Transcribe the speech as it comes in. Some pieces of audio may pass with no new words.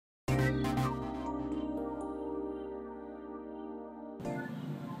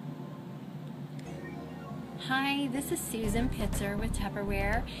Hi, this is Susan Pitzer with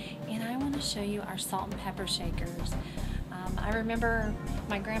Tupperware, and I want to show you our salt and pepper shakers. I remember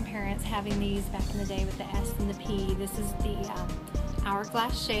my grandparents having these back in the day with the S and the P. This is the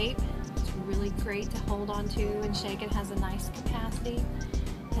hourglass shape. It's really great to hold on to and shake. It has a nice capacity.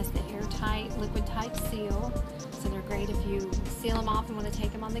 It has the airtight, liquid-tight seal, so they're great if you seal them off and want to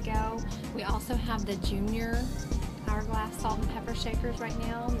take them on the go. We also have the junior hourglass salt and pepper shakers right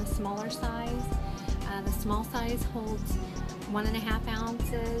now in the smaller size. The small size holds 1.5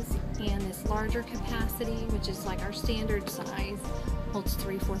 ounces, and this larger capacity, which is like our standard size, holds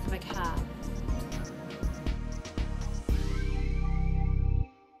 3/4 of a cup.